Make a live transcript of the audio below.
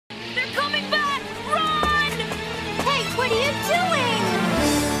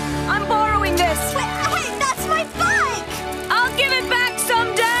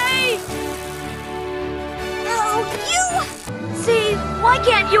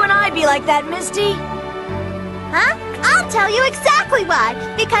can't you and I be like that, Misty? Huh? I'll tell you exactly why.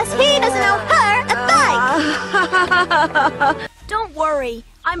 Because he doesn't owe her a bike. Don't worry.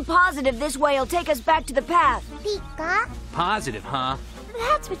 I'm positive this way will take us back to the path. Pika? Positive, huh?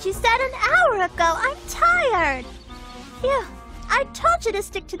 That's what you said an hour ago. I'm tired. Phew. I told you to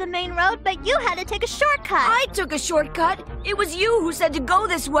stick to the main road, but you had to take a shortcut. I took a shortcut. It was you who said to go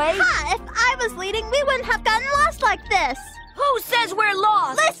this way. Ha! If I was leading, we wouldn't have gotten lost like this. Who says we're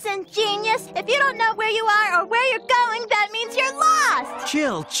lost? Listen, genius. If you don't know where you are or where you're going, that means you're lost.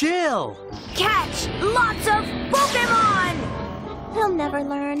 Chill, chill. Catch lots of Pokémon! He'll never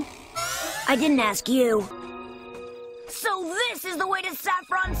learn. I didn't ask you. So this is the way to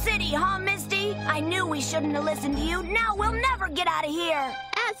Saffron City, huh, Misty? I knew we shouldn't have listened to you. Now we'll never get out of here.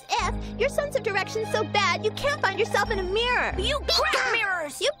 As if your sense of direction's so bad you can't find yourself in a mirror. You crack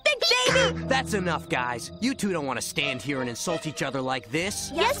mirrors! You big baby! That's enough, guys. You two don't want to stand here and insult each other like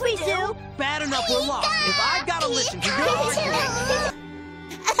this. Yes, we do. Bad enough we're lost. If I've got to listen to your argument...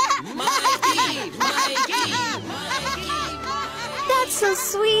 That's so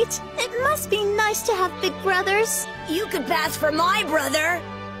sweet. It must be nice to have big brothers. You could pass for my brother.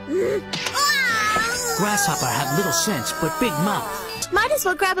 Grasshopper have little sense, but big mouth. Might as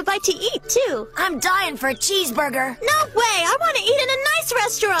well grab a bite to eat, too. I'm dying for a cheeseburger. No way! I want to eat in a nice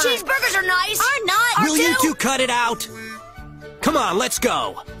restaurant. Cheeseburgers are nice. Are not. Will you two cut it out? Come on, let's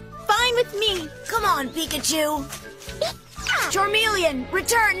go. Fine with me. Come on, Pikachu. Charmeleon,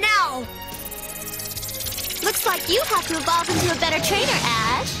 return now. Looks like you have to evolve into a better trainer,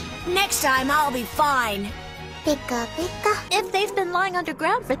 Ash. Next time, I'll be fine. Pika, pika. If they've been lying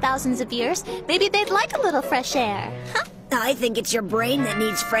underground for thousands of years, maybe they'd like a little fresh air. Huh? I think it's your brain that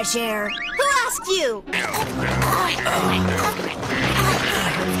needs fresh air. Who asked you?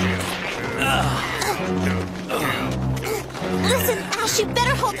 Listen, Ash, you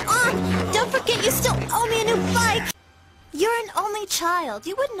better hold on. Don't forget you still owe me a new bike. You're an only child.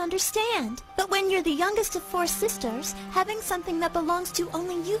 You wouldn't understand. But when you're the youngest of 4 sisters, having something that belongs to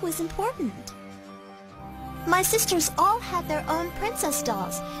only you is important. My sisters all had their own princess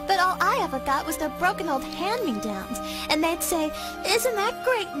dolls, but all I ever got was their broken old hand-me-downs. And they'd say, "Isn't that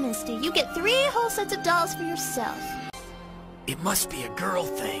great, Misty? You get 3 whole sets of dolls for yourself." It must be a girl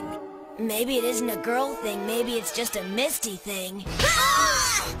thing. Maybe it isn't a girl thing. Maybe it's just a Misty thing.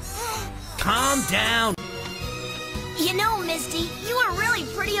 Calm down. You know, Misty, you were really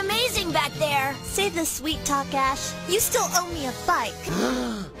pretty amazing back there. Save the sweet talk, Ash. You still owe me a bike.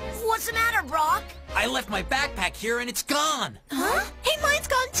 What's the matter, Brock? I left my backpack here and it's gone. Huh? Hey, mine's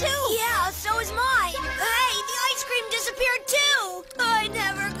gone too. Yeah, so is mine. Hey, the ice cream disappeared too. I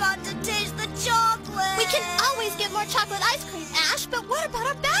never got to taste the chocolate. We can always get more chocolate ice cream, Ash, but what about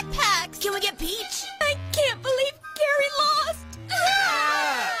our backpacks? Can we get Peach? I can't believe Gary lost.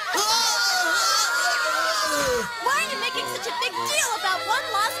 Why are you making such a big deal about one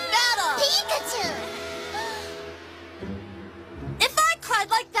lost battle? Pikachu! If I cried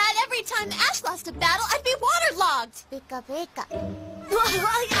like that every time Ash lost a battle, I'd be waterlogged. Pika, pika.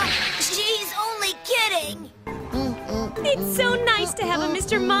 She's only kidding. It's so nice to have a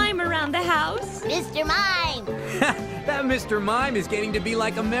Mr. Mime around the house. Mr. Mime! That Mr. Mime is getting to be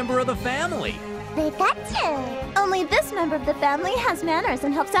like a member of the family. Pikachu! Only this member of the family has manners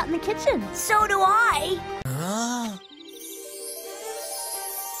and helps out in the kitchen. So do I.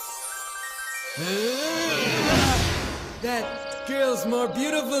 That girl's more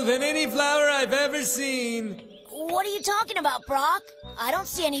beautiful than any flower I've ever seen. What are you talking about, Brock? I don't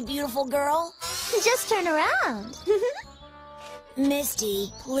see any beautiful girl. Just turn around.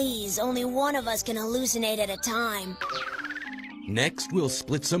 Misty, please, only one of us can hallucinate at a time. Next, we'll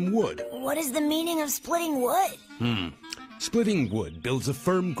split some wood. What is the meaning of splitting wood? Splitting wood builds a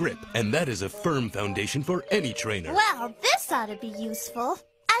firm grip, and that is a firm foundation for any trainer. Well, this ought to be useful.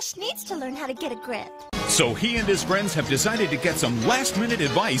 Ash needs to learn how to get a grip. So he and his friends have decided to get some last-minute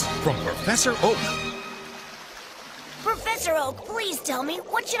advice from Professor Oak. Professor Oak, please tell me,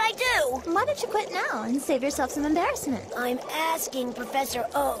 what should I do? Why don't you quit now and save yourself some embarrassment? I'm asking Professor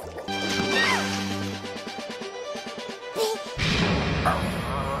Oak.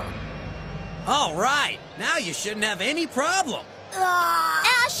 All right, now you shouldn't have any problem.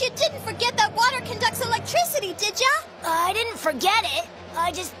 Ash, you didn't forget that water conducts electricity, did ya? I didn't forget it.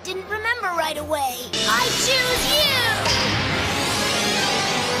 I just didn't remember right away. I choose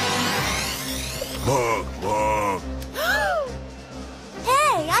Mug.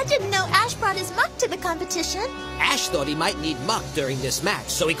 Hey, I didn't know Ash brought his muck to the competition. Ash thought he might need muck during this match,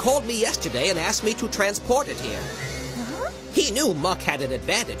 so he called me yesterday and asked me to transport it here. He knew muck had an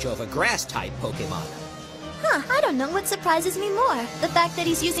advantage over grass-type Pokémon. I don't know what surprises me more. The fact that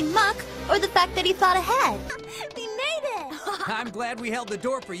he's using muck, or the fact that he thought ahead. We made it! I'm glad we held the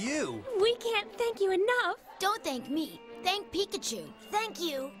door for you. We can't thank you enough. Don't thank me. Thank Pikachu. Thank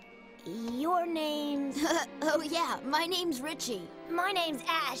you. Your name's... Oh yeah, my name's Richie. My name's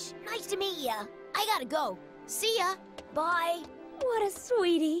Ash. Nice to meet ya. I gotta go. See ya. Bye. What a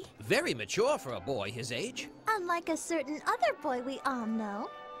sweetie. Very mature for a boy his age. Unlike a certain other boy we all know.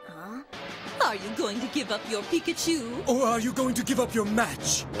 Huh? Are you going to give up your Pikachu? Or are you going to give up your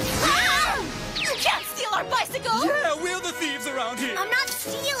match? Ah! You can't steal our bicycle! Yeah, we're the thieves around here. I'm not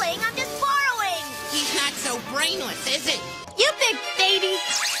stealing, I'm just borrowing. He's not so brainless, is he? You big baby.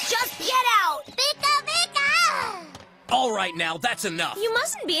 Just get out. Pika, Pika! All right now, that's enough. You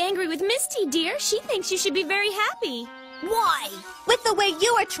mustn't be angry with Misty, dear. She thinks you should be very happy. Why? With the way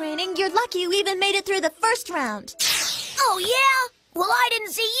you are training, you're lucky you even made it through the first round. Oh, yeah? Well, I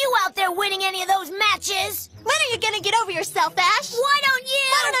didn't see you out there winning any of those matches. When are you gonna get over yourself, Ash? Why don't you?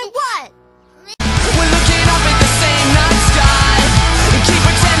 Why don't I what? We're looking up at the same night sky and keep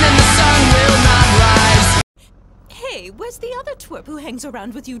pretending the sun will not rise. Hey, where's the other twerp who hangs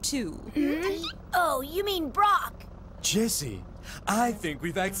around with you too? Oh, you mean Brock? Jesse, I think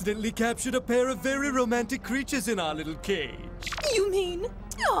we've accidentally captured a pair of very romantic creatures in our little cage. You mean?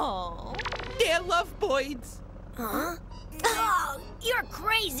 Oh, they're love boys. Huh? Oh, you're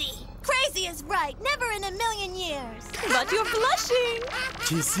crazy. Crazy is right. Never in a million years. But you're blushing.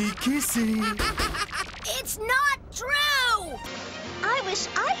 Kissy, kissy. It's not true. I wish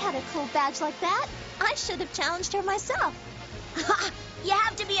I had a cool badge like that. I should have challenged her myself. You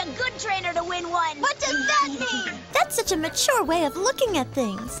have to be a good trainer to win one. What does that mean? That's such a mature way of looking at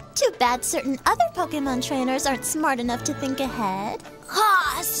things. Too bad certain other Pokémon trainers aren't smart enough to think ahead.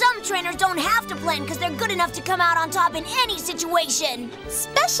 Some trainers don't have to plan because they're good enough to come out on top in any situation.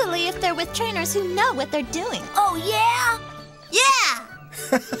 Especially if they're with trainers who know what they're doing. Oh, yeah? Yeah!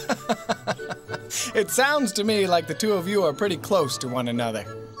 It sounds to me like the two of you are pretty close to one another.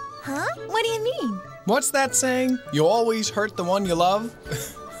 Huh? What do you mean? What's that saying? You always hurt the one you love?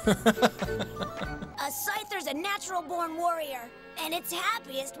 A Scyther's a natural-born warrior, and it's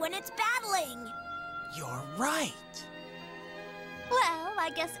happiest when it's battling. You're right. Well,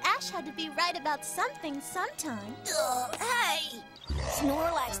 I guess Ash had to be right about something sometime. Hey!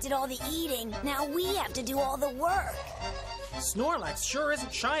 Snorlax did all the eating. Now we have to do all the work. Snorlax sure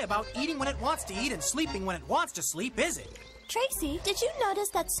isn't shy about eating when it wants to eat and sleeping when it wants to sleep, is it? Tracy, did you notice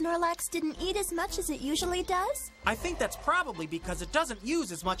that Snorlax didn't eat as much as it usually does? I think that's probably because it doesn't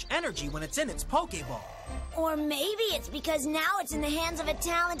use as much energy when it's in its Pokeball. Or maybe it's because now it's in the hands of a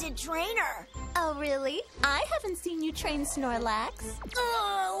talented trainer. Oh, really? I haven't seen you train Snorlax.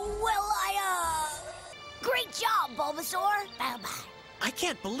 Oh, well, Great job, Bulbasaur. Bye-bye. I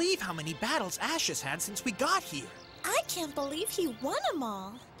can't believe how many battles Ash has had since we got here. I can't believe he won them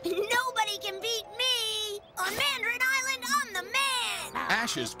all. Nobody can beat me! On Mandarin Island, I'm the man!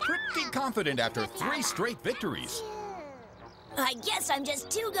 Ash is pretty confident after 3 straight victories. I guess I'm just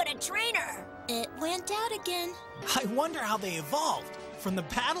too good a trainer. It went out again. I wonder how they evolved, from the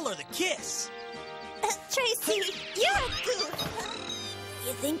battle or the kiss. Tracy, you're a goof.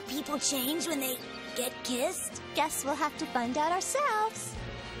 You think people change when they get kissed? Guess we'll have to find out ourselves.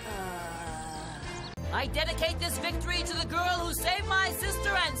 I dedicate this victory to the girl who saved my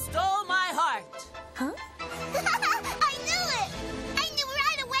sister and stole my heart. Huh? I knew it! I knew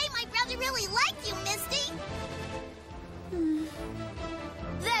right away my brother really liked you, Misty.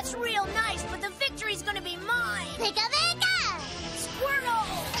 That's real nice, but the victory's gonna be mine. Pika Pika! Squirtle!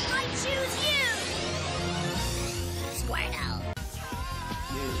 I choose you! Squirtle.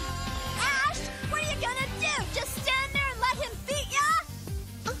 Ash, what are you gonna do? Just stand there and let him beat ya?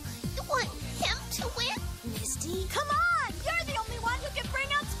 You want him to win? Misty? Come on! You're the only one who can bring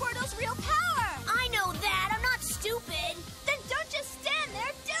out Squirtle's real power! I know that. I'm not stupid. Then don't just stand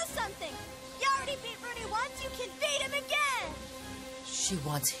there. Do something. You already beat Rudy once. You can beat him again. She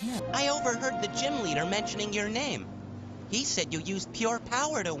wants him. I overheard the gym leader mentioning your name. He said you used pure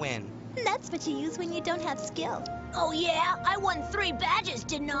power to win. That's what you use when you don't have skill. Oh yeah? I won 3 badges,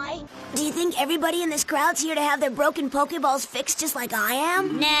 didn't I? Do you think everybody in this crowd's here to have their broken Pokeballs fixed just like I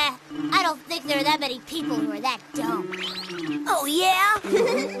am? Nah, I don't think there are that many people who are that dumb. Oh yeah?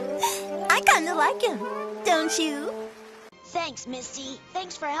 I kinda like him. Don't you? Thanks, Misty.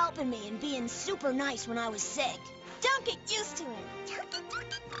 Thanks for helping me and being super nice when I was sick. Don't get used to it.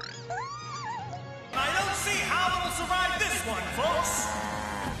 I don't see how we'll survive this one, folks.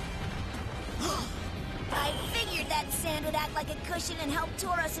 I figured that sand would act like a cushion and help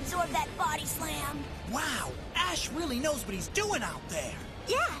Tauros absorb that body slam. Wow, Ash really knows what he's doing out there.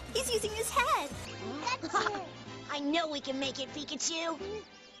 Yeah, he's using his head. I know we can make it, Pikachu.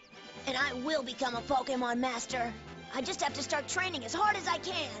 And I will become a Pokemon Master. I just have to start training as hard as I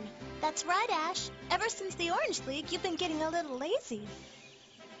can. That's right, Ash. Ever since the Orange League, you've been getting a little lazy.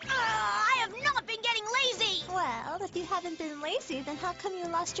 I have not been getting lazy! Well, if you haven't been lazy, then how come you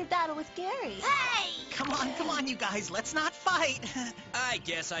lost your battle with Gary? Hey! Come on, you guys, let's not fight. I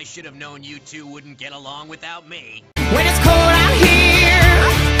guess I should have known you two wouldn't get along without me.